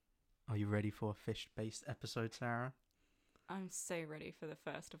Are you ready for a fish-based episode, Sarah? I'm so ready for the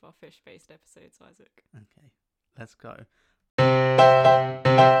first of our fish-based episodes, Isaac. Okay, let's go.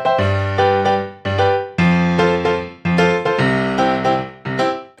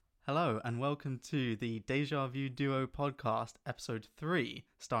 Hello, and welcome to the Deja Vu Duo podcast, episode 3,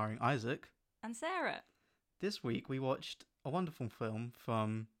 starring Isaac. And Sarah. This week we watched a wonderful film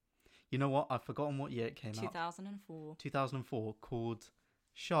from, you know what, I've forgotten what year it came out. 2004. 2004, called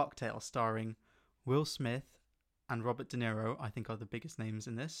Shark Tale, starring Will Smith and Robert De Niro, I think are the biggest names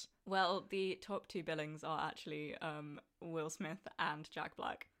in this. Well, the top two billings are actually Will Smith and Jack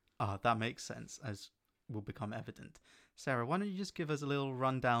Black. That makes sense, as will become evident. Sarah, why don't you just give us a little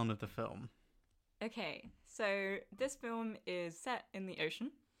rundown of the film? Okay, so this film is set in the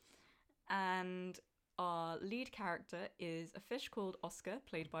ocean, and our lead character is a fish called Oscar,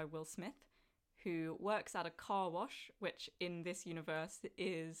 played by Will Smith, who works at a car wash, which in this universe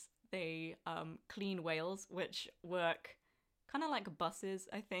is they clean whales, which work kind of like buses,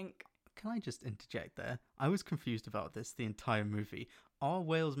 I think. Can I just interject there? I was confused about this the entire movie. Are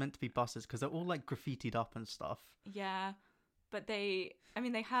whales meant to be buses? Because they're all like graffitied up and stuff. Yeah, but they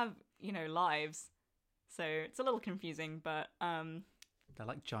have, lives, so it's a little confusing, but They're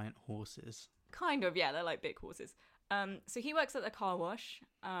like giant horses. kind of, yeah, they're like big horses. So he works at the car wash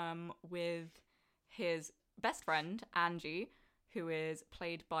with his best friend, Angie, who is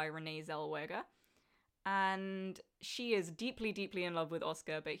played by Renee Zellweger. And she is deeply, deeply in love with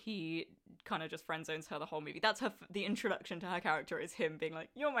Oscar, but he kind of just friend zones her the whole movie. That's the introduction to her character, is him being like,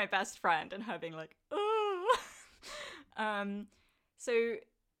 "You're my best friend," and her being like, "Oh." So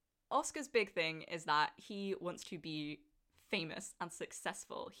Oscar's big thing is that he wants to be famous and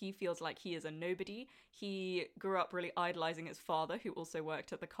successful. He feels like he is a nobody. He grew up really idolizing his father, who also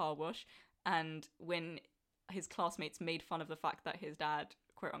worked at the car wash. And when his classmates made fun of the fact that his dad,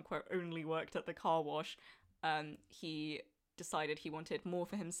 quote unquote, only worked at the car wash, he decided he wanted more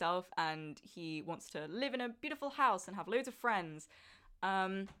for himself, and he wants to live in a beautiful house and have loads of friends.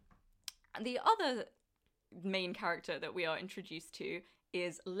 And the other main character that we are introduced to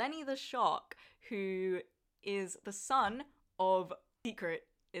is Lenny the Shark, who is the son of... Secret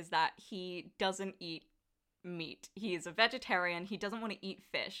is that he doesn't eat meat. He is a vegetarian. He doesn't want to eat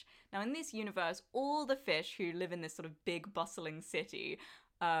fish. Now, in this universe, all the fish who live in this sort of big, bustling city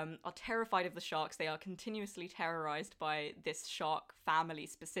are terrified of the sharks. They are continuously terrorized by this shark family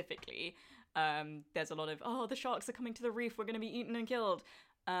specifically. There's a lot of, the sharks are coming to the reef. We're going to be eaten and killed.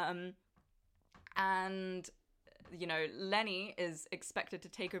 And, Lenny is expected to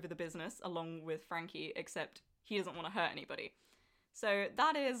take over the business along with Frankie, except he doesn't want to hurt anybody. So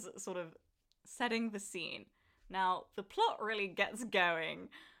that is sort of setting the scene. Now, the plot really gets going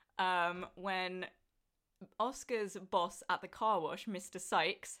when Oscar's boss at the car wash, Mr.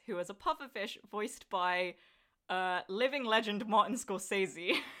 Sykes, who is a pufferfish voiced by living legend Martin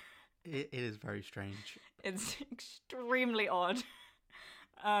Scorsese. It is very strange. It's extremely odd.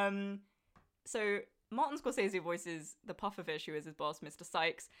 So Martin Scorsese voices the pufferfish, who is his boss, Mr.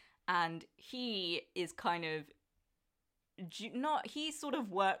 Sykes, and he is kind of he sort of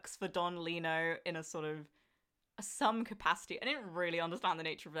works for Don Lino in a sort of some capacity. I didn't really understand the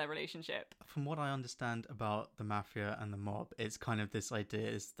nature of their relationship. From what I understand about the mafia and the mob, it's kind of this idea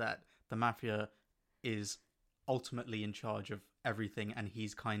is that the mafia is ultimately in charge of everything, and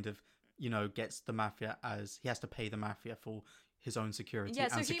he's kind of, gets the mafia as he has to pay the mafia for his own security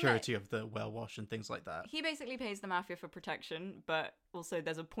and security of the whale wash and things like that. He basically pays the mafia for protection, but also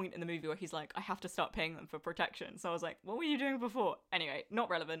there's a point in the movie where he's like, I have to start paying them for protection. So I was like, what were you doing before? Anyway, not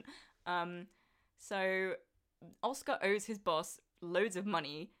relevant. So Oscar owes his boss loads of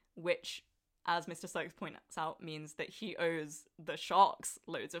money, which, as Mr. Sykes points out, means that he owes the sharks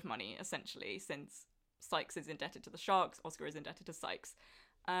loads of money, essentially, since Sykes is indebted to the sharks, Oscar is indebted to Sykes.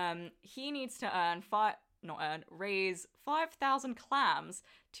 He needs to raise 5,000 clams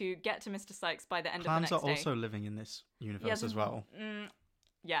to get to Mr. Sykes by the end of the next day. Clams are also living in this universe as well.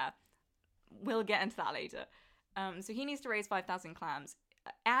 Yeah, we'll get into that later. So he needs to raise 5,000 clams.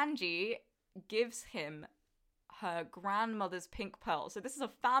 Angie gives him her grandmother's pink pearl. So this is a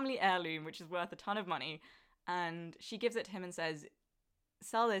family heirloom, which is worth a ton of money. And she gives it to him and says,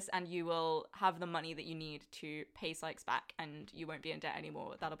 sell this and you will have the money that you need to pay Sykes back, and you won't be in debt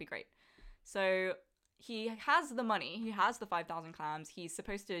anymore. That'll be great. So he has the money. He has the 5,000 clams. He's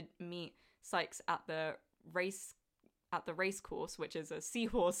supposed to meet Sykes at the race course, which is a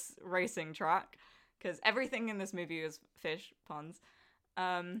seahorse racing track, because everything in this movie is fish puns.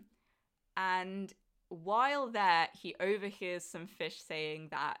 And while there, he overhears some fish saying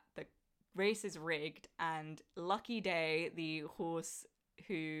that the race is rigged, and Lucky Day, the horse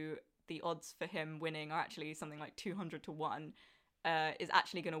who the odds for him winning are actually something like 200 to 1, is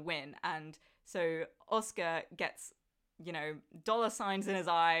actually going to win. And so Oscar gets, dollar signs in his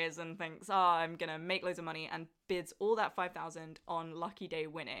eyes and thinks, I'm going to make loads of money, and bids all that 5,000 on Lucky Day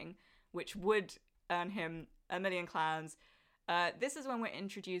winning, which would earn him 1,000,000 crowns. This is when we're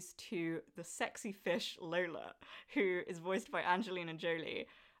introduced to the sexy fish Lola, who is voiced by Angelina Jolie,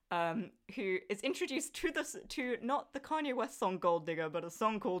 who is introduced to not the Kanye West song Gold Digger, but a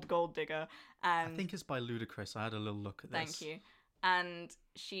song called Gold Digger. And I think it's by Ludacris. I had a little look at this. Thank you. And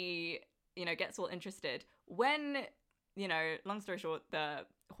she, gets all interested. When, long story short, the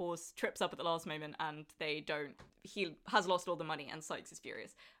horse trips up at the last moment and he has lost all the money and Sykes is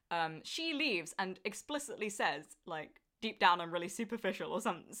furious. She leaves and explicitly says, like, deep down I'm really superficial or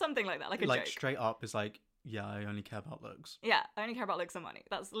something like that, like a joke. Straight up is like, yeah, I only care about looks. Yeah, I only care about looks and money.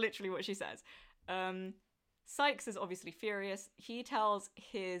 That's literally what she says. Sykes is obviously furious. He tells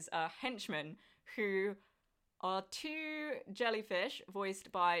his henchmen, who are 2 jellyfish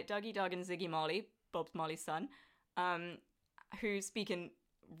voiced by Dougie Doug and Ziggy Marley, Bob Marley's son, who speak in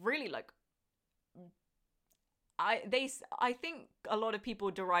really, like, I think a lot of people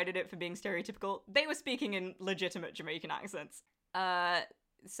derided it for being stereotypical. They were speaking in legitimate Jamaican accents.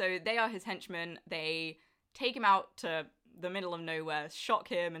 So they are his henchmen. They take him out to the middle of nowhere, shock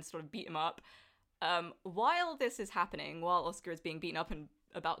him, and sort of beat him up. While this is happening, while Oscar is being beaten up and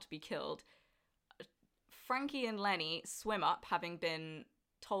about to be killed, Frankie and Lenny swim up, having been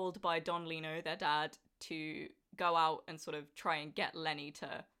told by Don Lino, their dad, to go out and sort of try and get Lenny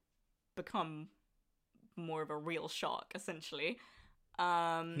to become more of a real shark, essentially.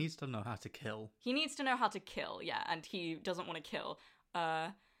 He needs to know how to kill. He needs to know how to kill, yeah, and he doesn't want to kill.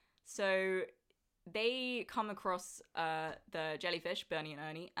 So they come across the jellyfish, Bernie and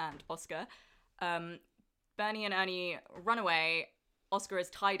Ernie, and Oscar. Bernie and Ernie run away. Oscar is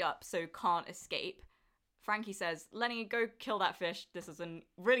tied up, so can't escape. Frankie says, Lenny, go kill that fish. This is a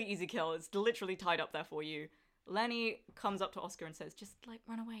really easy kill. It's literally tied up there for you. Lenny comes up to Oscar and says, just, like,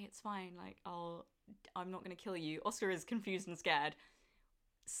 run away. It's fine. Like, I'm not going to kill you. Oscar is confused and scared.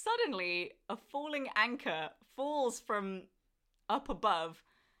 Suddenly, a falling anchor falls from up above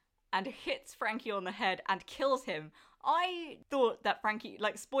and hits Frankie on the head and kills him. I thought that Frankie,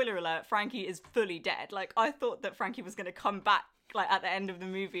 like, spoiler alert, Frankie is fully dead. Like, I thought that Frankie was going to come back, like, at the end of the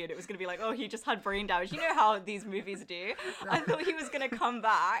movie, and it was going to be like, oh, he just had brain damage. You know how these movies do. I thought he was going to come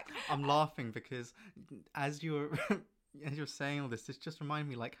back. I'm laughing because as you're saying all this just reminded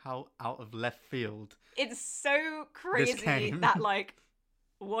me, like, how out of left field it's so crazy that, like,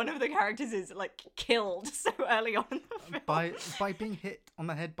 one of the characters is, like, killed so early on in the film. By being hit on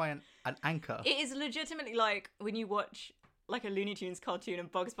the head by an anchor. It is legitimately like when you watch, like, a Looney Tunes cartoon and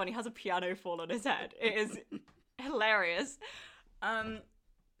Bugs Bunny has a piano fall on his head. It is hilarious.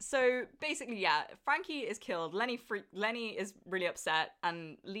 So basically, yeah, Frankie is killed. Lenny is really upset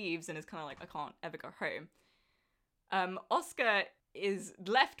and leaves and is kind of like, I can't ever go home. Oscar is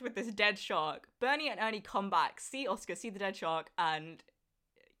left with this dead shark. Bernie and Ernie come back, see Oscar, see the dead shark, and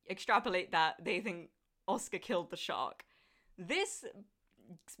extrapolate that they think Oscar killed the shark. This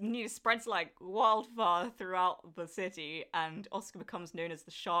news spreads like wildfire throughout the city, and Oscar becomes known as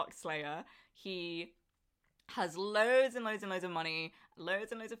the Shark Slayer. He has loads and loads and loads of money,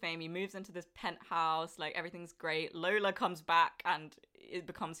 loads and loads of fame. He moves into this penthouse, like, everything's great. Lola comes back and it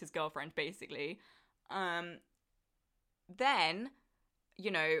becomes his girlfriend, basically. Then,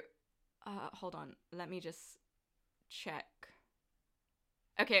 hold on, let me just check.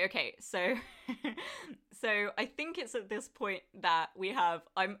 Okay, so I think it's at this point that we have,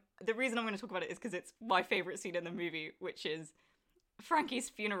 the reason I'm going to talk about it is because it's my favourite scene in the movie, which is Frankie's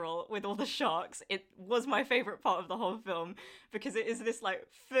funeral with all the sharks. It was my favourite part of the whole film because it is this, like,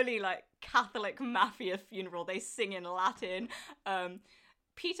 fully, like, Catholic mafia funeral. They sing in Latin.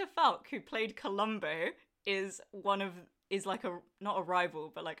 Peter Falk, who played Columbo, is like not a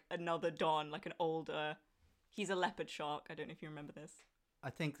rival, but, like, another Don, like an older, he's a leopard shark. I don't know if you remember this. I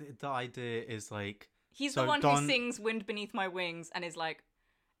think the idea is, like, he's the one who sings Wind Beneath My Wings and is like,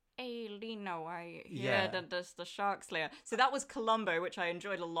 hey, Lino, I hear that there's the Shark Slayer. So that was Columbo, which I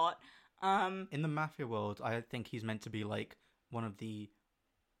enjoyed a lot. In the mafia world, I think he's meant to be, like, one of the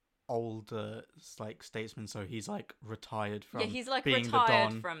older, like, statesmen, so he's, like, retired from he's, like, being retired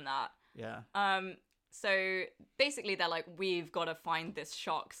the Don. from that. Yeah. So basically they're like, we've got to find this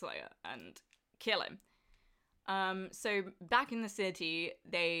Shark Slayer and kill him. So back in the city,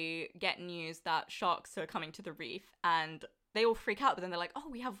 they get news that sharks are coming to the reef, and they all freak out, but then they're like, oh,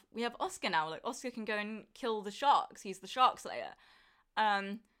 we have Oscar now. Like, Oscar can go and kill the sharks. He's the Shark Slayer.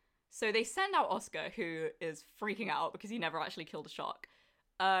 So they send out Oscar, who is freaking out because he never actually killed a shark.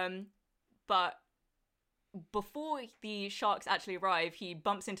 But before the sharks actually arrive, he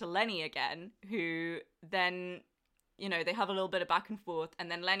bumps into Lenny again, who then, they have a little bit of back and forth,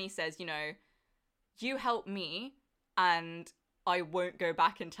 and then Lenny says, you help me, and I won't go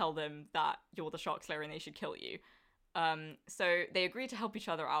back and tell them that you're the shark slayer and they should kill you. So they agree to help each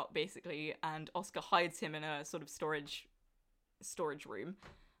other out, basically, and Oscar hides him in a sort of storage room.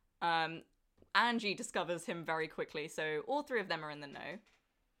 Angie discovers him very quickly, so all three of them are in the know.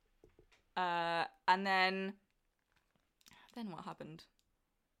 And then what happened?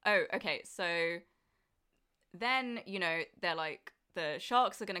 Oh, okay, so then, they're like, the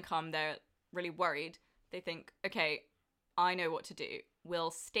sharks are gonna come, they're really worried. They think, okay, I know what to do.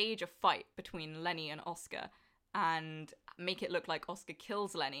 We'll stage a fight between Lenny and Oscar and make it look like Oscar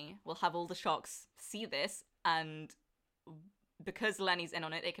kills Lenny. We'll have all the sharks see this, and because Lenny's in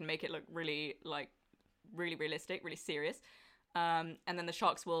on it, they can make it look really realistic, really serious. And then the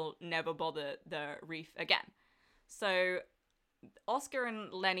sharks will never bother the reef again. So Oscar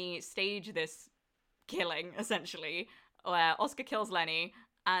and Lenny stage this killing, essentially, where Oscar kills Lenny,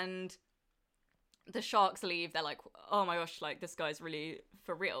 and the sharks leave. They're like, oh my gosh, like, this guy's really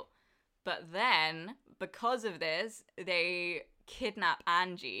for real. But then, because of this, they kidnap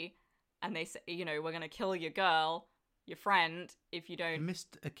Angie, and they say, we're gonna kill your girl, your friend, if you don't... You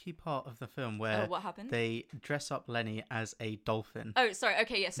missed a key part of the film where what happened? They dress up Lenny as a dolphin. Oh, sorry,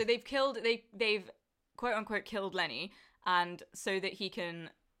 okay, yeah, so they've quote-unquote killed Lenny, and so that he can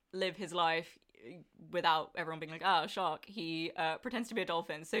live his life without everyone being like, oh, shark, he pretends to be a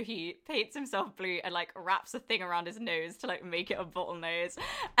dolphin, so he paints himself blue and, like, wraps a thing around his nose to, like, make it a bottlenose.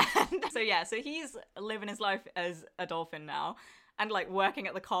 And so he's living his life as a dolphin now, and, like, working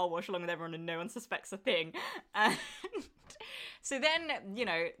at the car wash along with everyone, and no one suspects a thing. And so then,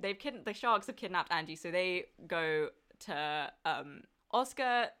 the sharks have kidnapped Angie, so they go to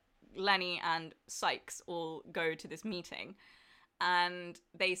Oscar, Lenny, and Sykes all go to this meeting. And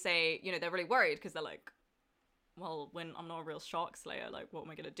they say, they're really worried because they're like, well, when I'm not a real shark slayer, like, what am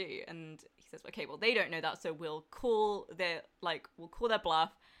I going to do? And he says, okay, well, they don't know that, so we'll call their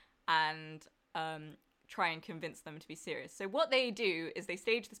bluff and try and convince them to be serious. So what they do is they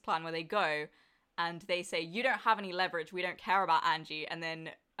stage this plan where they go and they say, you don't have any leverage, we don't care about Angie. And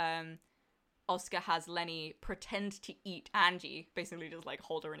then Oscar has Lenny pretend to eat Angie, basically just, like,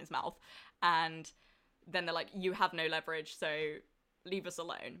 hold her in his mouth. And then they're like, you have no leverage, so leave us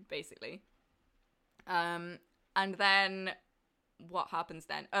alone, basically. And then what happens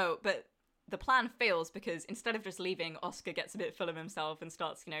then? Oh, but the plan fails because instead of just leaving, Oscar gets a bit full of himself and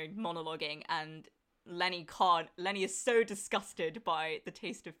starts, monologuing, and Lenny is so disgusted by the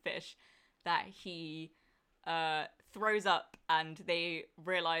taste of fish that he throws up, and they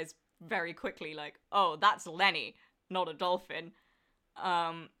realize very quickly, like, oh, that's Lenny, not a dolphin.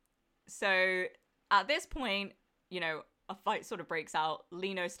 So at this point, a fight sort of breaks out.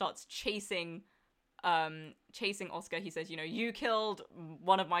 Lino starts chasing Oscar. He says, you killed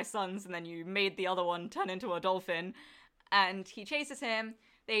one of my sons and then you made the other one turn into a dolphin. And he chases him.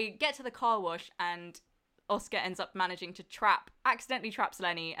 They get to the car wash, and Oscar ends up managing to accidentally traps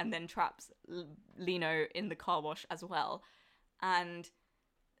Lenny, and then traps Lino in the car wash as well. And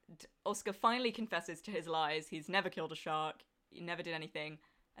Oscar finally confesses to his lies. He's never killed a shark. He never did anything.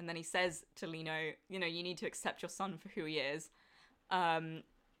 And then he says to Lino, you need to accept your son for who he is. And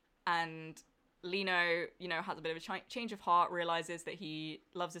Lino, has a bit of a change of heart, realizes that he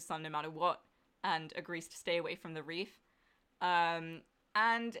loves his son no matter what, and agrees to stay away from the reef.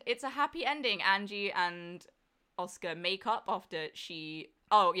 And it's a happy ending. Angie and Oscar make up after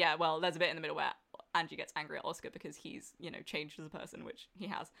oh, yeah, well, there's a bit in the middle where Angie gets angry at Oscar because he's, changed as a person, which he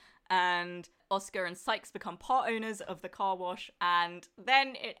has. And Oscar and Sykes become part owners of the car wash. And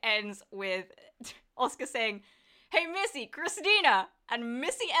then it ends with Oscar saying, hey, Missy, Christina! And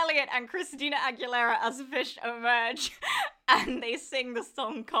Missy Elliott and Christina Aguilera as fish emerge. And they sing the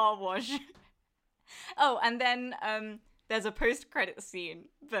song Car Wash. Oh, and then there's a post-credit scene,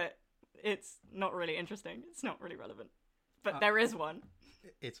 but it's not really interesting. It's not really relevant. But there is one.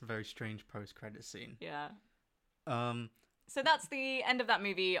 It's a very strange post-credit scene. Yeah. So that's the end of that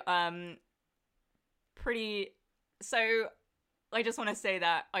movie. So I just want to say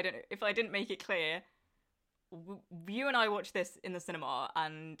that, I don't know if I didn't make it clear, you and I watched this in the cinema,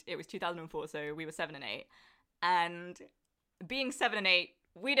 and it was 2004, so we were 7 and 8. And being 7 and 8,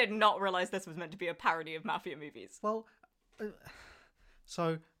 we did not realize this was meant to be a parody of mafia movies. Well,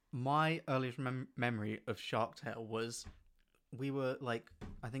 so my earliest memory of Shark Tale was we were, like,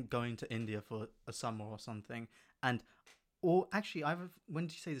 I think going to India for a summer or something, and actually, when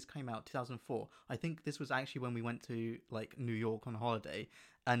did you say this came out? 2004. I think this was actually when we went to, like, New York on holiday,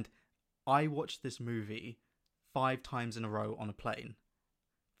 And I watched this movie 5 times in a row on a plane.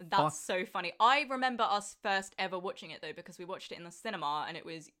 That's so funny. I remember us first ever watching it though, because we watched it in the cinema, and it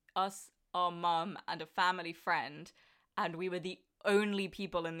was us, our mum, and a family friend, and we were the only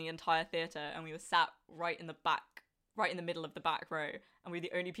people in the entire theatre, and we were sat right in the back, right in the middle of the back row, and we were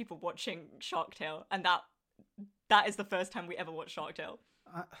the only people watching Shark Tale, and that is the first time we ever watched Shark Tale.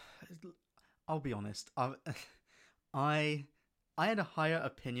 I'll be honest. I had a higher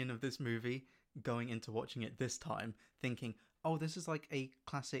opinion of this movie going into watching it this time, thinking, oh, this is like a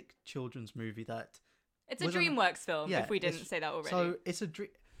classic children's movie that... It's a DreamWorks film, if we didn't say that already. So it's a dream...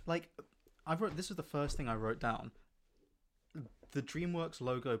 Like, this was the first thing I wrote down. The DreamWorks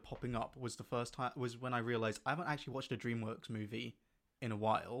logo popping up was the first time... was when I realised I haven't actually watched a DreamWorks movie in a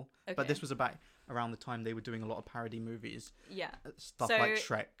while. Okay. But this was around the time they were doing a lot of parody movies. Yeah. Stuff like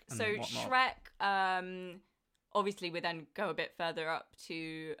Shrek and whatnot. Shrek... obviously, we then go a bit further up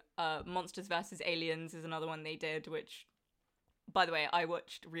to Monsters vs. Aliens is another one they did, which... By the way, I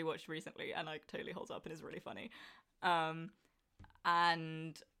rewatched recently, and like totally holds up and is really funny. And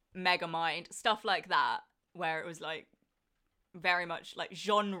Megamind, stuff like that, where it was like very much like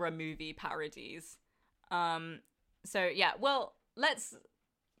genre movie parodies. So yeah, well, let's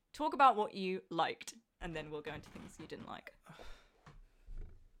talk about what you liked, and then we'll go into things you didn't like.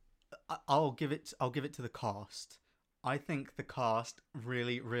 I'll give it to the cast. I think the cast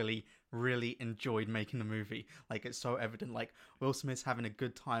really, really, really enjoyed making the movie. Like, it's so evident. Like, Will Smith's having a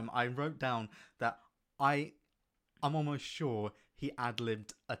good time. I wrote down that I'm almost sure he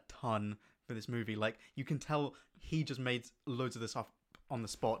ad-libbed a ton for this movie. Like, you can tell he just made loads of this stuff on the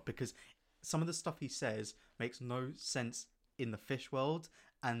spot, because some of the stuff he says makes no sense in the fish world.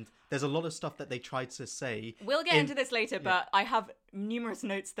 And there's a lot of stuff that they tried to say. We'll get into this later, but I have numerous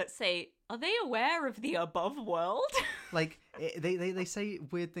notes that say, are they aware of the above world? Like, they say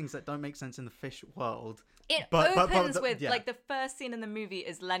weird things that don't make sense in the fish world. It opens with, like, the first scene in the movie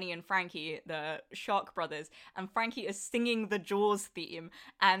is Lenny and Frankie, the Shark Brothers, and Frankie is singing the Jaws theme,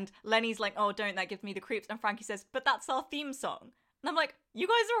 and Lenny's like, oh, don't, that gives me the creeps, and Frankie says, but that's our theme song. And I'm like, you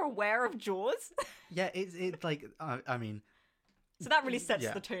guys are aware of Jaws? Yeah, it's like, I mean... So that really sets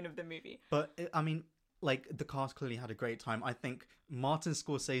the tone of the movie. But, I mean, like, the cast clearly had a great time. I think Martin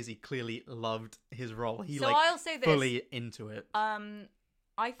Scorsese clearly loved his role. I'll say this, fully into it.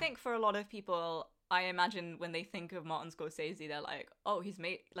 I think for a lot of people, I imagine when they think of Martin Scorsese, they're like, oh, he's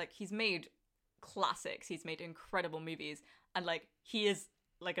made classics. He's made incredible movies. And, like, he is,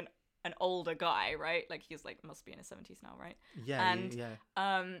 like, an older guy, right? Like, he's, like, must be in his 70s now, right? Yeah, and, yeah.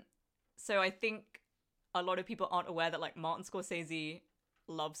 So I think a lot of people aren't aware that, like, Martin Scorsese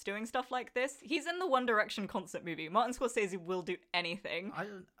loves doing stuff like this. He's in the One Direction concert movie. Martin Scorsese will do anything. I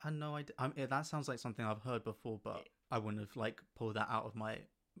had no idea. That sounds like something I've heard before, but I wouldn't have, like, pulled that out of my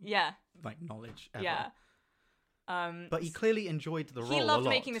like knowledge ever. Yeah. But he clearly enjoyed the role. He loved a lot.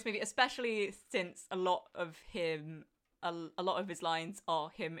 making this movie, especially since a lot of his lines are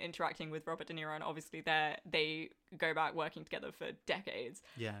him interacting with Robert De Niro, and obviously they go back working together for decades.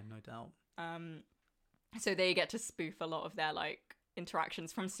 Yeah, no doubt. So they get to spoof a lot of their, like,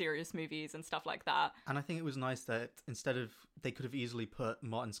 interactions from serious movies and stuff like that. And I think it was nice that instead of... They could have easily put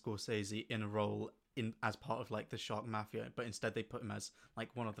Martin Scorsese in a role as part of, like, the Shark Mafia, but instead they put him as,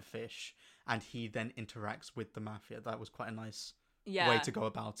 like, one of the fish, and he then interacts with the Mafia. That was quite a nice way to go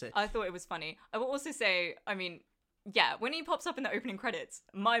about it. I thought it was funny. I will also say, I mean... Yeah, when he pops up in the opening credits,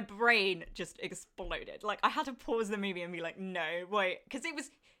 my brain just exploded. Like, I had to pause the movie and be like, no, wait. Because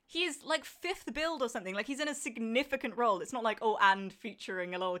he's like fifth build or something. Like, he's in a significant role. It's not like, oh, and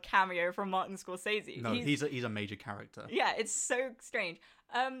featuring a little cameo from Martin Scorsese. No, he's a major character. Yeah, it's so strange.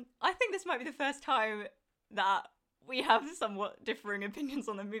 I think this might be the first time that we have somewhat differing opinions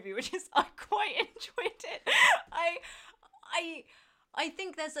on the movie, which is I quite enjoyed it. I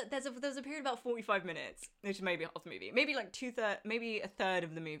think there's a period of about 45 minutes, which is maybe half the movie, maybe like maybe a third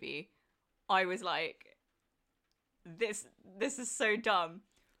of the movie. I was like, this is so dumb.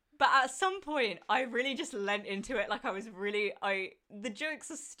 But at some point, I really just lent into it. Like, the jokes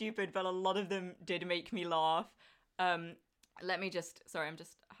are stupid, but a lot of them did make me laugh. I'm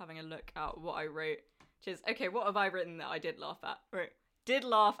just having a look at what I wrote. Which is, okay, what have I written that I did laugh at? Right. Did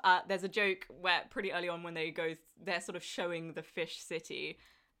laugh at, there's a joke where pretty early on when they're sort of showing the fish city,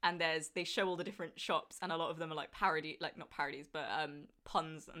 and they show all the different shops, and a lot of them are like not parodies, but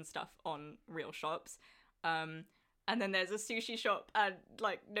puns and stuff on real shops. And then there's a sushi shop, and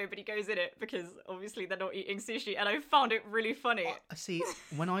like nobody goes in it because obviously they're not eating sushi, and I found it really funny. See,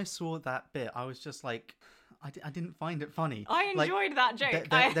 when I saw that bit, I was just like, I didn't find it funny. I enjoyed that joke.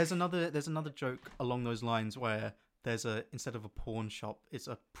 There's another joke along those lines where there's a instead of a pawn shop, it's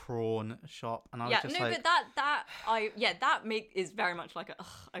a prawn shop, and I was Yeah, just no, like, but is very much like a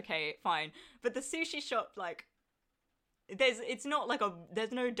ugh, okay, fine. But the sushi shop, like, it's not like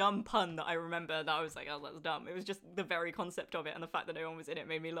there's no dumb pun that I remember that I was like, oh, that's dumb. It was just the very concept of it and the fact that no one was in it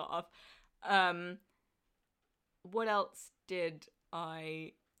made me laugh. What else did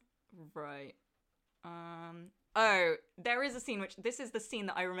I write? Oh, there is a scene this is the scene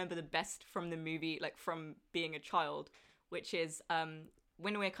that I remember the best from the movie, like from being a child, which is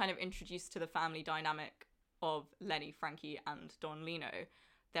when we're kind of introduced to the family dynamic of Lenny, Frankie, and Don Lino.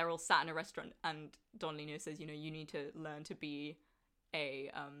 They're all sat in a restaurant, and Don Lino says, you know, you need to learn to be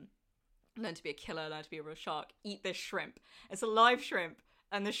a killer, learn to be a real shark. Eat this shrimp. It's a live shrimp,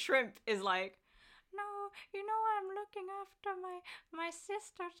 and the shrimp is like, no, you know, I'm looking after my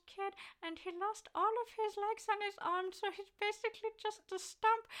sister's kid, and he lost all of his legs and his arms, so he's basically just a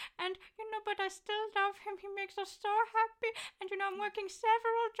stump, and, you know, but I still love him, he makes us so happy, and, you know, I'm working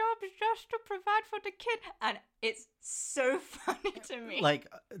several jobs just to provide for the kid, and it's so funny to me. like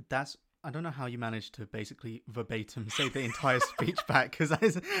I don't know how you managed to basically verbatim say the entire speech back, because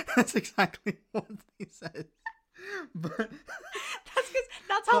that's exactly what he said. But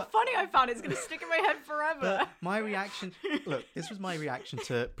that's how funny I found it. It's going to stick in my head forever. But my reaction, look, this was my reaction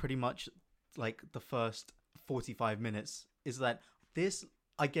to pretty much like the first 45 minutes, is that this,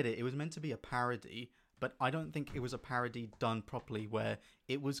 I get it, it was meant to be a parody, but I don't think it was a parody done properly, where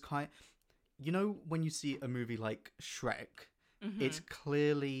it was you know, when you see a movie like Shrek, it's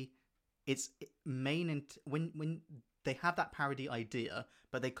clearly, it's when they have that parody idea,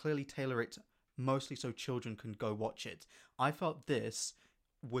 but they clearly tailor it mostly so children can go watch it. I felt this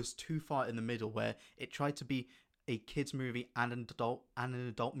was too far in the middle, where it tried to be a kids movie and an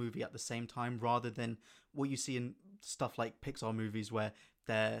adult movie at the same time, rather than what you see in stuff like Pixar movies, where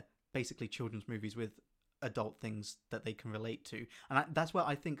they're basically children's movies with adult things that they can relate to. And that's where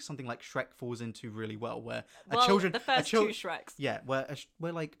I think something like Shrek falls into really well, where the first two Shreks. Yeah, where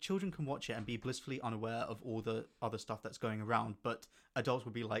like children can watch it and be blissfully unaware of all the other stuff that's going around, but adults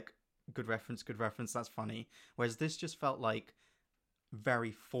will be like, good reference, that's funny. Whereas this just felt like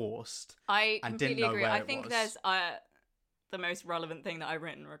very forced. I completely agree. I think there's the most relevant thing that I've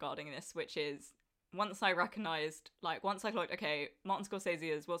written regarding this, which is once I clocked, okay, Martin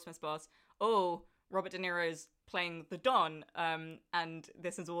Scorsese is Will Smith's boss. Oh, Robert De Niro's playing the Don, and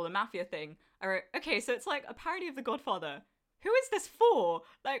this is all a mafia thing. I wrote, okay, so it's like a parody of The Godfather. Who is this for?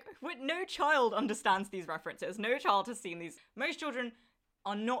 Like, no child understands these references. No child has seen these. Most children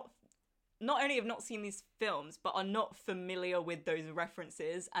are not only have not seen these films, but are not familiar with those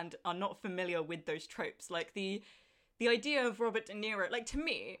references and are not familiar with those tropes. Like, the idea of Robert De Niro, like, to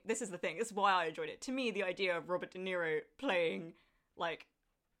me, this is the thing, this is why I enjoyed it. To me, the idea of Robert De Niro playing, like,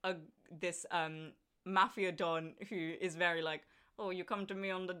 this mafia don who is very like, oh, you come to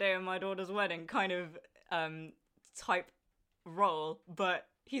me on the day of my daughter's wedding kind of type role, but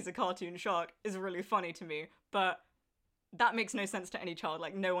he's a cartoon shark, is really funny to me. But that makes no sense to any child.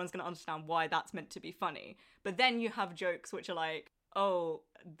 Like, no one's going to understand why that's meant to be funny. But then you have jokes which are like, oh,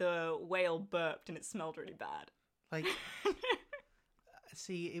 the whale burped and it smelled really bad. Like,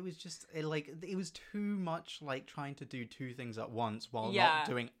 see, it was just, it was too much like trying to do two things at once while not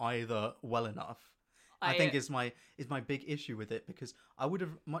doing either well enough. I think is my big issue with it, because I would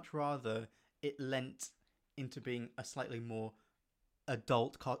have much rather it lent into being a slightly more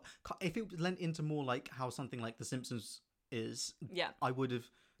adult if it lent into more like how something like The Simpsons is. Yeah, I would have,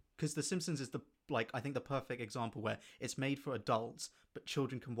 because The Simpsons is I think the perfect example where it's made for adults but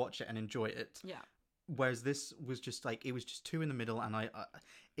children can watch it and enjoy it. Yeah. Whereas this was just like, it was just too in the middle, and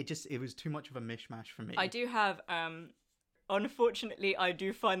it was too much of a mishmash for me. I do have unfortunately, I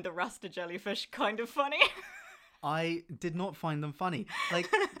do find the Rasta jellyfish kind of funny. I did not find them funny. Like,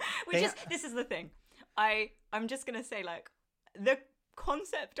 this is the thing. I'm just gonna say, like, the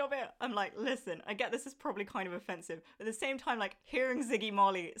concept of it, I'm like, listen, I get this is probably kind of offensive, but at the same time, like, hearing Ziggy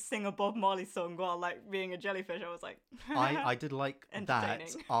Marley sing a Bob Marley song while, like, being a jellyfish, I was like, I did like that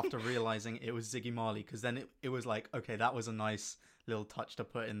after realizing it was Ziggy Marley, because then it was like, okay, that was a nice little touch to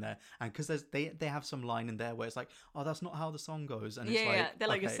put in there, and because they have some line in there where it's like, oh, that's not how the song goes, and it's like, they're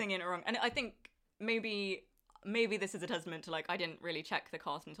like, okay, you're singing it wrong. And I think maybe this is a testament to, like, I didn't really check the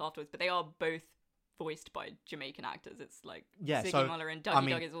cast until afterwards, but they are both voiced by Jamaican actors. It's like, Ziggy Muller and Dougie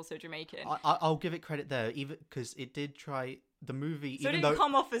Doug is also Jamaican. I'll give it credit there, even because it did try the movie, so it didn't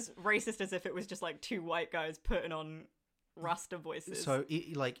come off as racist as if it was just like two white guys putting on Rasta voices. So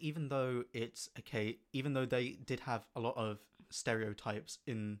even though it's okay, even though they did have a lot of stereotypes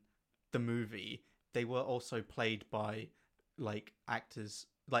in the movie, they were also played by like actors,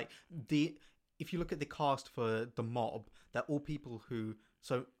 like if you look at the cast for the Mob, they're all people who.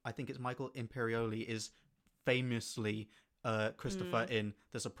 So I think it's Michael Imperioli is famously Christopher in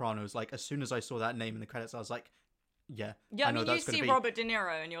The Sopranos. Like as soon as I saw that name in the credits, I was like, yeah, Yeah, I know mean, you that's gonna see be. Robert De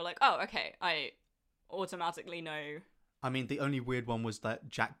Niro and you're like, oh, okay, I automatically know. I mean, the only weird one was that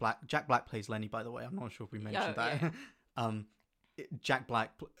Jack Black. Jack Black plays Lenny, by the way. I'm not sure if we mentioned that. Yeah. Jack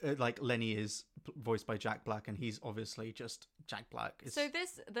Black, like Lenny, is voiced by Jack Black, and he's obviously just Jack Black. So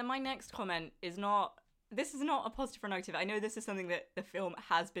my next comment is not. This is not a positive or negative. I know this is something that the film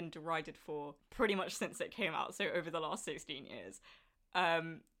has been derided for pretty much since it came out. So over the last 16 years,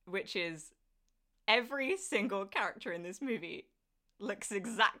 which is every single character in this movie looks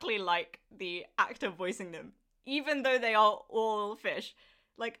exactly like the actor voicing them, even though they are all fish.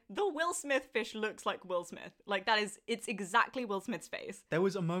 Like, the Will Smith fish looks like Will Smith. Like, it's exactly Will Smith's face. There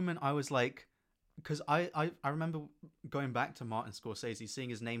was a moment I was like, because I remember going back to Martin Scorsese, seeing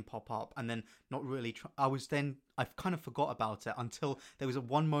his name pop up, and then not really. I kind of forgot about it until there was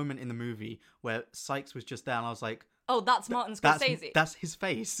one moment in the movie where Sykes was just there, and I was like, oh, that's Martin Scorsese. That's his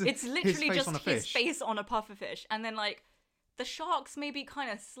face. It's literally his just his face on a puffer fish. And then, like, the sharks maybe kind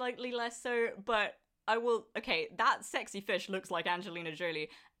of slightly less so, but that sexy fish looks like Angelina Jolie,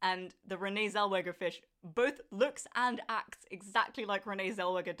 and the Renee Zellweger fish both looks and acts exactly like Renee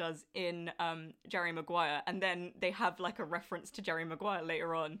Zellweger does in Jerry Maguire, and then they have like a reference to Jerry Maguire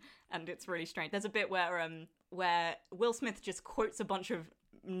later on, and it's really strange. There's a bit where Will Smith just quotes a bunch of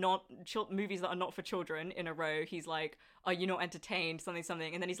movies that are not for children in a row. He's like, "Are you not entertained?"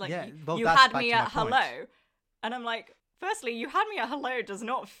 Something, and then he's like, "You had me at hello," and I'm like, firstly, "You had me at hello" does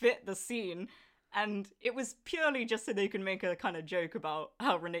not fit the scene. And it was purely just so they could make a kind of joke about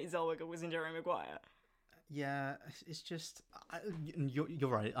how Renee Zellweger was in Jerry Maguire. Yeah, it's just you're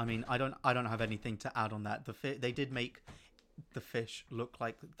right. I mean, I don't have anything to add on that. They did make the fish look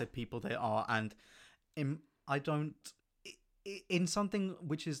like the people they are, and in something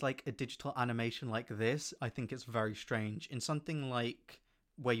which is like a digital animation like this, I think it's very strange. In something like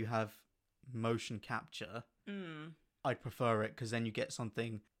where you have motion capture, I'd prefer it, because then you get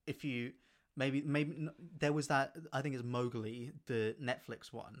something. If you Maybe there was that, I think it's Mowgli, the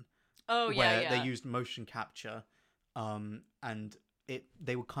Netflix one. Oh, yeah, where yeah. they used motion capture, and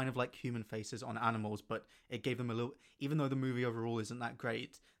they were kind of like human faces on animals, but it gave them a little, even though the movie overall isn't that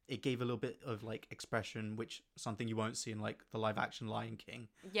great, it gave a little bit of like expression, which something you won't see in like the live action Lion King.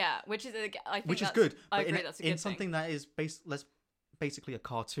 Yeah, which is good. I agree, that's a good in something that is basically a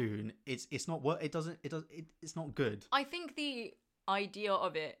cartoon, it's not what it's not good. I think the idea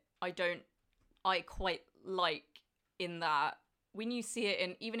of it, I quite like, in that when you see it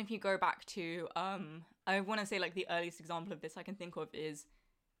in, even if you go back to, I want to say like the earliest example of this I can think of is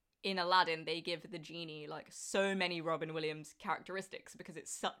in Aladdin. They give the genie like so many Robin Williams characteristics because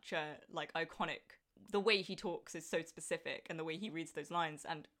it's such a like iconic, the way he talks is so specific, and the way he reads those lines,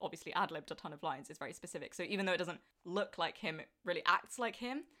 and obviously ad-libbed a ton of lines, is very specific. So even though it doesn't look like him, it really acts like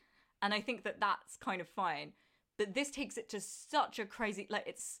him. And I think that that's kind of fine. But this takes it to such a crazy,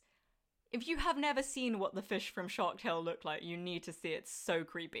 like, if you have never seen what the fish from Shark Tale look like, you need to see it. It's so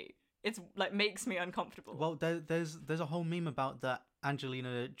creepy. It's like makes me uncomfortable. Well, there's a whole meme about that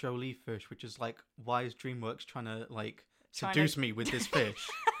Angelina Jolie fish, which is like, why is DreamWorks trying to like seduce me with this fish?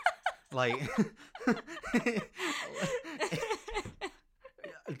 Like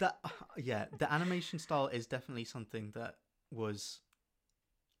that. Yeah, the animation style is definitely something that was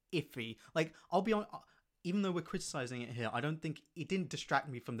iffy. Like, I'll be honest. Even though we're criticizing it here, I don't think it didn't distract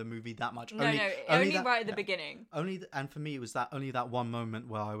me from the movie that much. Only right at the beginning. And for me, it was only that one moment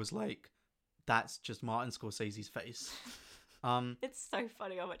where I was like, "That's just Martin Scorsese's face." It's so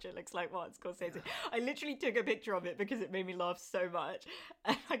funny how much it looks like Martin Scorsese. I literally took a picture of it because it made me laugh so much,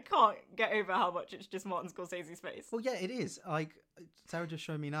 and I can't get over how much it's just Martin Scorsese's face. Well, yeah, it is. Like, Sarah just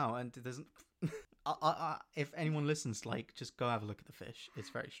showed me now, and there's. If anyone listens, like, just go have a look at the fish. It's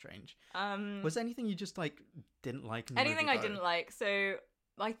very strange. Was there anything you just like didn't like in the anything movie, I didn't like? So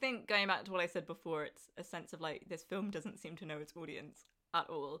I think, going back to what I said before, it's a sense of like, this film doesn't seem to know its audience at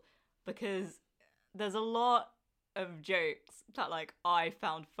all, because there's a lot of jokes that like I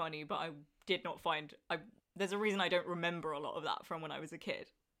found funny, but I did not find. There's a reason I don't remember a lot of that from when I was a kid.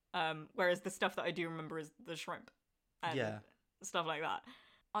 Whereas the stuff that I do remember is the shrimp and stuff like that.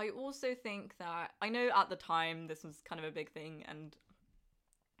 I also think that, I know at the time this was kind of a big thing, and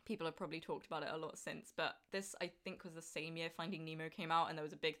people have probably talked about it a lot since, but this, I think, was the same year Finding Nemo came out, and there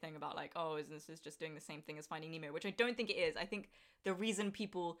was a big thing about like, oh, this is just doing the same thing as Finding Nemo, which I don't think it is. I think the reason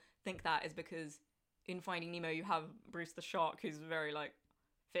people think that is because in Finding Nemo you have Bruce the shark, who's very like,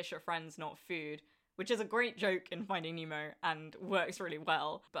 fish are friends, not food, which is a great joke in Finding Nemo and works really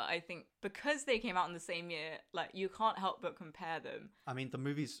well. But I think because they came out in the same year, like, you can't help but compare them. I mean, the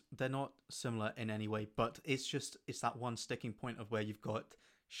movies, they're not similar in any way, but it's that one sticking point of where you've got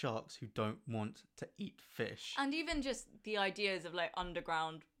sharks who don't want to eat fish. And even just the ideas of like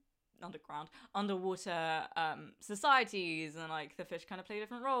underwater societies, and like the fish kind of play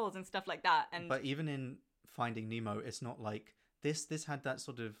different roles and stuff like that. And But even in Finding Nemo, it's not like this had that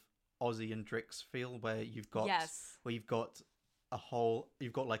sort of Ozzy and Drix feel where you've got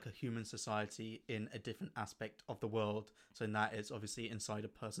like a human society in a different aspect of the world. So in that, it's obviously inside a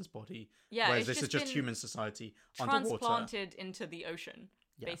person's body. Yeah, whereas this is just human society underwater. Transplanted into the ocean,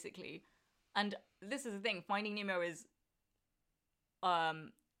 basically. And this is the thing, Finding Nemo is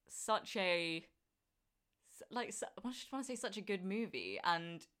such a I just want to say such a good movie,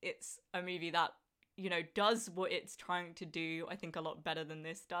 and it's a movie that, you know, does what it's trying to do, I think, a lot better than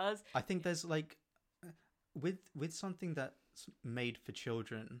this does. I think there's like with something that's made for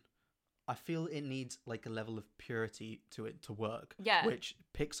children, I feel it needs like a level of purity to it to work. Yeah. Which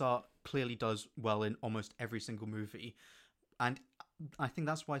Pixar clearly does well in almost every single movie. And I think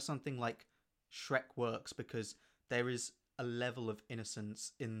that's why something like Shrek works, because there is a level of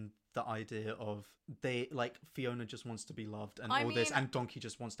innocence in the idea of Fiona just wants to be loved and this, and Donkey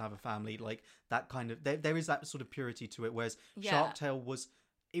just wants to have a family, like that kind of there is that sort of purity to it, whereas Shark Tale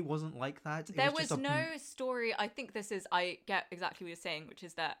wasn't like that. There was no story. I think I get exactly what you're saying, which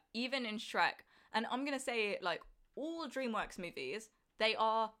is that even in Shrek, and I'm gonna say, like, all DreamWorks movies, they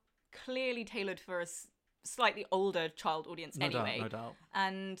are clearly tailored for a slightly older child audience anyway. No doubt.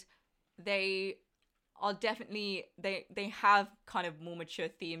 And they are definitely, they have kind of more mature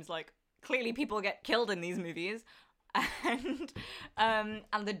themes, like clearly people get killed in these movies, and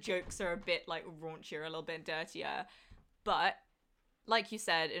the jokes are a bit like raunchier, a little bit dirtier. But like you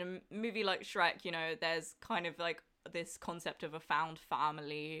said, in a movie like Shrek, you know, there's kind of like this concept of a found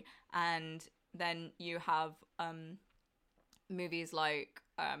family, and then you have movies like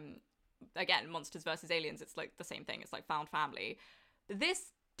again, Monsters vs. Aliens. It's like the same thing. It's like found family.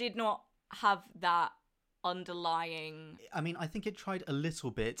 This did not have that underlying. I mean, I think it tried a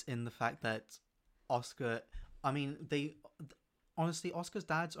little bit in the fact that Oscar, I mean, honestly, Oscar's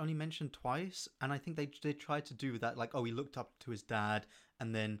dad's only mentioned twice, and I think they tried to do that, like, oh, he looked up to his dad,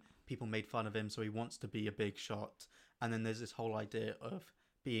 and then people made fun of him, so he wants to be a big shot, and then there's this whole idea of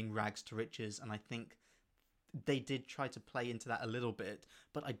being rags to riches, and I think they did try to play into that a little bit,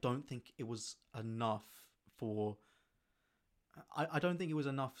 but I don't think it was enough for. I don't think it was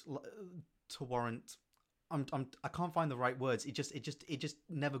enough to warrant. I can't find the right words. It just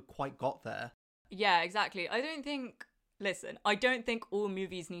never quite got there. Yeah, exactly. I don't think all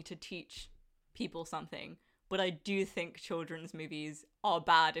movies need to teach people something, but I do think children's movies are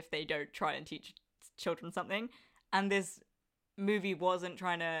bad if they don't try and teach children something. And this movie wasn't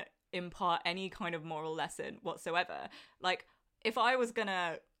trying to impart any kind of moral lesson whatsoever. Like, if I was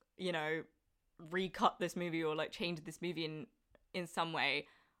gonna, you know, recut this movie or like change this movie in some way,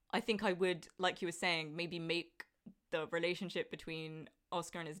 I think I would, like you were saying, maybe make the relationship between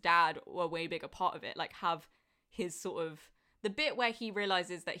Oscar and his dad a way bigger part of it. Like, have his sort of, the bit where he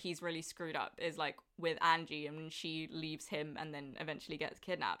realizes that he's really screwed up is like with Angie, and she leaves him and then eventually gets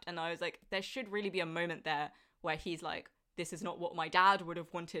kidnapped. And I was like, there should really be a moment there where he's like, this is not what my dad would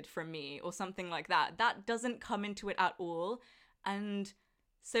have wanted from me, or something like that. That doesn't come into it at all. And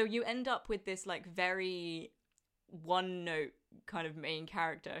so you end up with this like very one note kind of main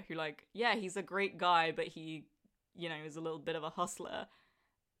character who, like, yeah, he's a great guy, but he, you know, is a little bit of a hustler.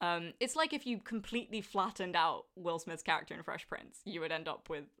 It's like if you completely flattened out Will Smith's character in Fresh Prince, you would end up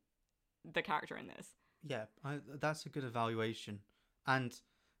with the character in this. Yeah, that's a good evaluation. And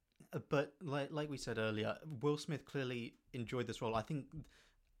but like we said earlier, Will Smith clearly enjoyed this role. I think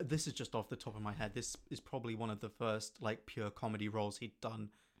this is just off the top of my head. This is probably one of the first like pure comedy roles he'd done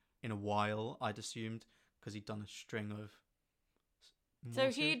in a while, I'd assumed, because he'd done a string of.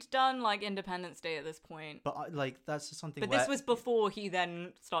 So he'd done like Independence Day at this point. But like that's something. But this was before he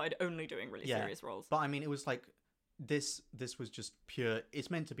then started only doing really serious roles. But I mean, it was like this was just pure.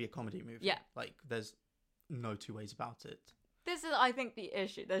 It's meant to be a comedy movie. Yeah. Like there's no two ways about it. This is, I think, the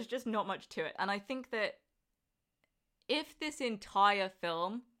issue. There's just not much to it. And I think that if this entire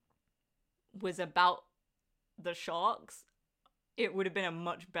film was about the sharks, it would have been a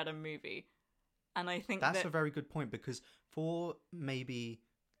much better movie. And I think that's a very good point, because for maybe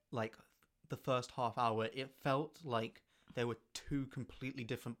like the first half hour, it felt like there were two completely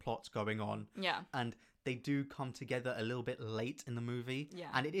different plots going on. Yeah. And they do come together a little bit late in the movie. Yeah.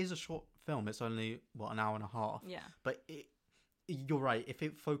 And it is a short film. It's only, an hour and a half. Yeah. But you're right. If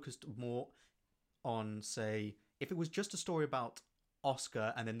it focused more on, say, if it was just a story about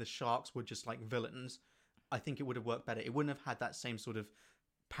Oscar and then the sharks were just like villains, I think it would have worked better. It wouldn't have had that same sort of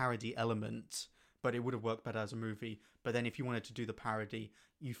parody element, but it would have worked better as a movie. But then if you wanted to do the parody,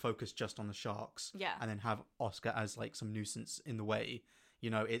 you focus just on the sharks, Yeah. and then have Oscar as like some nuisance in the way.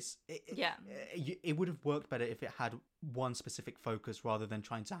 Yeah. It would have worked better if it had one specific focus rather than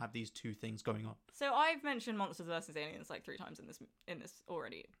trying to have these two things going on. So I've mentioned Monsters vs. Aliens like 3 times in this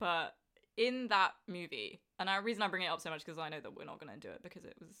already, but in that movie, and the reason I bring it up so much because I know that we're not going to do it because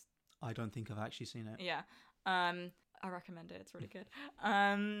it was... I don't think I've actually seen it. Yeah. I recommend it. It's really good.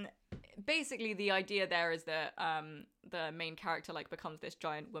 Basically, the idea there is that the main character like becomes this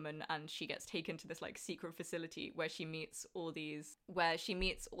giant woman, and she gets taken to this like secret facility where she meets all these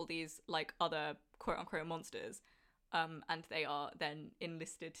like other quote unquote monsters, and they are then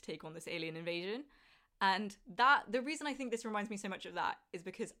enlisted to take on this alien invasion. And the reason I think this reminds me so much of that is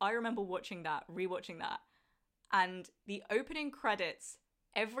because I remember rewatching that, and the opening credits,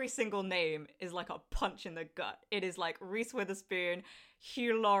 every single name is like a punch in the gut. It is like Reese Witherspoon,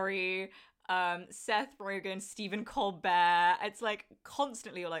 Hugh Laurie, Seth Rogen, Stephen Colbert. It's like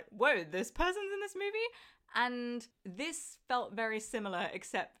constantly you're like, whoa, this person's in this movie? And this felt very similar,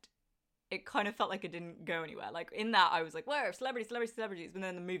 except it kind of felt like it didn't go anywhere. Like in that I was like, whoa, celebrities. But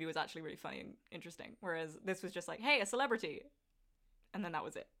then the movie was actually really funny and interesting. Whereas this was just like, hey, a celebrity. And then that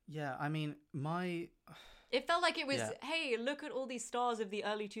was it. Yeah, I mean, It felt like it was, hey, look at all these stars of the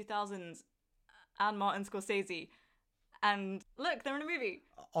early 2000s and Martin Scorsese. And look, they're in a movie.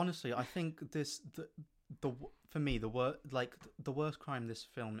 Honestly, I think for me, the worst crime this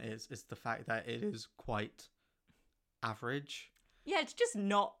film is the fact that it is quite average. Yeah, it's just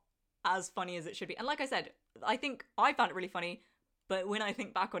not as funny as it should be. And like I said, I think I found it really funny, but when I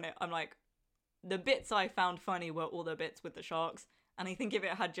think back on it, I'm like, the bits I found funny were all the bits with the sharks. And I think if it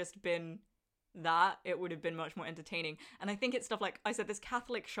had just been that, it would have been much more entertaining. And I think it's stuff like I said, this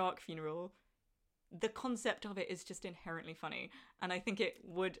Catholic shark funeral, the concept of it is just inherently funny, and I think it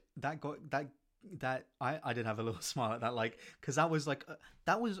would I did have a little smile at that, like, because that was like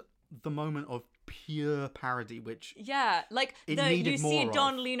that was the moment of pure parody, which like you see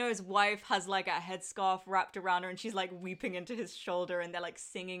Don Lino's wife has like a headscarf wrapped around her and she's like weeping into his shoulder, and they're like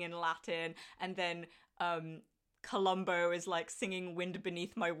singing in Latin, and then Columbo is like singing Wind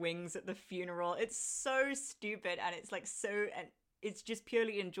Beneath My Wings at the funeral. It's so stupid, and it's like and it's just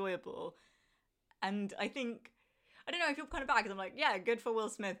purely enjoyable. And I think, I don't know, I feel kind of bad because I'm like, yeah, good for Will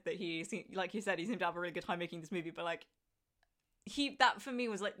Smith that like you said, he seemed to have a really good time making this movie, but like that for me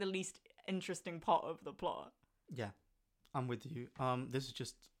was like the least interesting part of the plot. Yeah, I'm with you. This is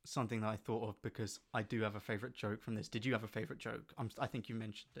just something that I thought of because I do have a favorite joke from this. Did you have a favorite joke? I think you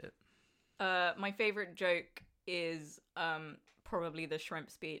mentioned it. My favorite joke is probably the shrimp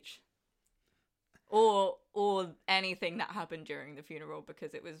speech, or anything that happened during the funeral,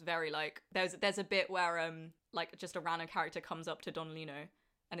 because it was very like there's a bit where like just a random character comes up to Don Lino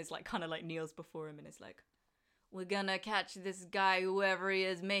and is like kind of like kneels before him and is like, we're gonna catch this guy, whoever he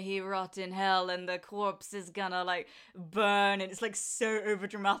is, may he rot in hell, and the corpse is gonna like burn, and it's like so over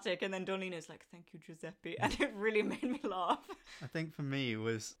dramatic, and then Don Lino's like, thank you, Giuseppe, and it really made me laugh. I think for me it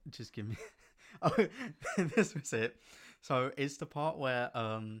was just give me oh, this was it. So it's the part where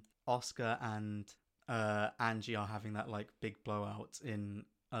Oscar and Angie are having that like big blowout in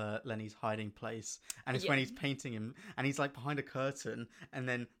Lenny's hiding place, and it's when he's painting him and he's like behind a curtain, and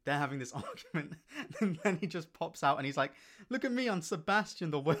then they're having this argument, and then he just pops out and he's like, look at me, I'm Sebastian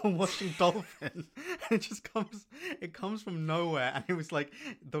the whale watching dolphin. And it comes from nowhere, and it was like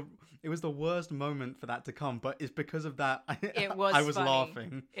it was the worst moment for that to come, but it's because of that I was funny.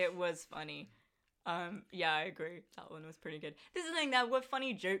 laughing. It was funny. Yeah, I agree. That one was pretty good. This is the thing, there were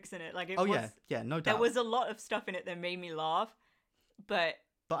funny jokes in it. Like, no doubt. There was a lot of stuff in it that made me laugh, but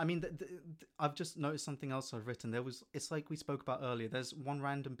I mean, I've just noticed something else I've written. It's like we spoke about earlier. There's one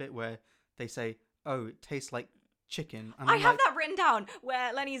random bit where they say, "Oh, it tastes like chicken." And I have that written down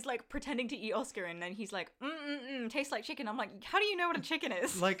where Lenny's like pretending to eat Oscar, and then he's like, tastes like chicken. I'm like, how do you know what a chicken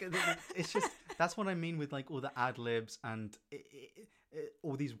is? Like, it's just that's what I mean with like all the ad libs and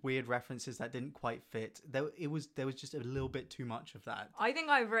all these weird references that didn't quite fit. There was just a little bit too much of that. I think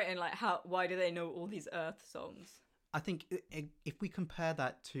I've written like, why do they know all these Earth songs? I think if we compare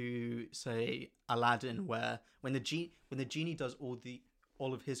that to, say, Aladdin, where when the genie does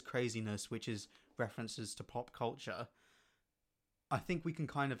all of his craziness, which is references to pop culture, I think we can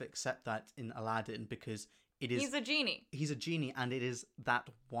kind of accept that in Aladdin because it is... He's a genie. He's a genie, and it is that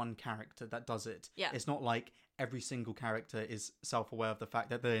one character that does it. Yeah. It's not like every single character is self-aware of the fact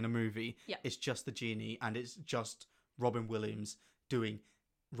that they're in a movie. Yeah. It's just the genie, and it's just Robin Williams doing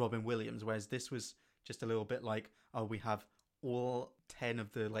Robin Williams, whereas this was just a little bit like, oh, we have all 10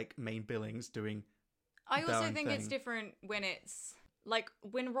 of the like main billings doing I their also own think it's thing. different when it's like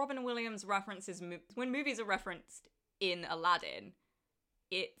when Robin Williams references when movies are referenced in Aladdin,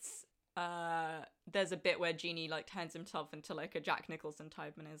 it's there's a bit where Genie like turns himself into like a Jack Nicholson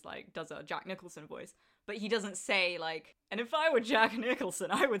type and is like does a Jack Nicholson voice, but he doesn't say like, and if I were Jack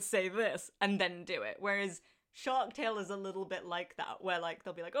Nicholson I would say this and then do it. Whereas Shark Tale is a little bit like that, where like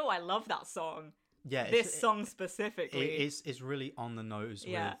they'll be like, oh, I love that song, Yeah, this song specifically. it's really on the nose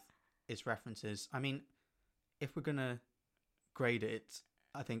Yeah. with its references. I mean, if we're gonna grade it,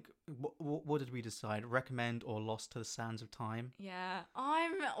 I think what did we decide? Recommend or Lost to the Sands of Time? Yeah,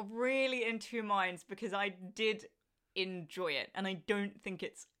 I'm really in two minds because I did enjoy it and I don't think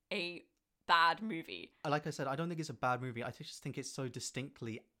it's a bad movie. Like I said, I don't think it's a bad movie. I just think it's so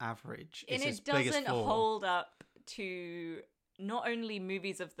distinctly average. And It's its it biggest doesn't flaw. hold up to not only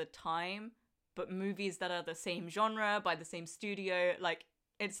movies of the time, but movies that are the same genre by the same studio. Like,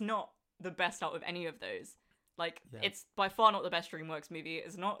 it's not the best out of any of those. Like, Yeah. it's by far not the best DreamWorks movie.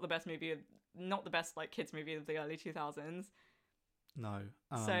 It's not the best movie, not the best like kids movie of the early 2000s. No.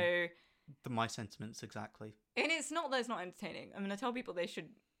 So, My sentiments exactly. and it's not that it's not entertaining. I'm gonna tell people they should,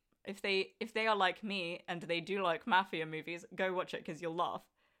 if they are like me and they do like mafia movies, go watch it because you'll laugh.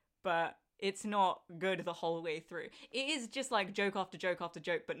 But it's not good the whole way through. It is just like joke after joke after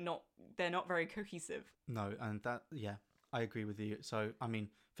joke, but they're not very cohesive. No, and that I agree with you. So I mean,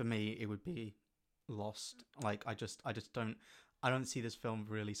 for me, it would be Lost. Like I just don't see this film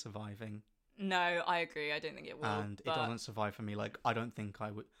really surviving, No, I agree. I don't think it will. and it but doesn't survive for me. Like I don't think I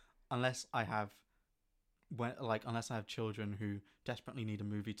would, unless I have children who desperately need a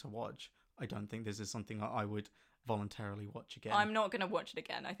movie to watch. I don't think this is something that I would voluntarily watch again. I'm not gonna watch it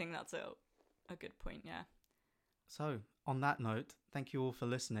again. I think that's a good point. Yeah. So on that note, thank you all for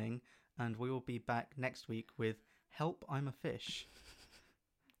listening, and we will be back next week with Help, I'm a Fish.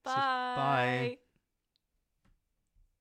 Bye. Bye.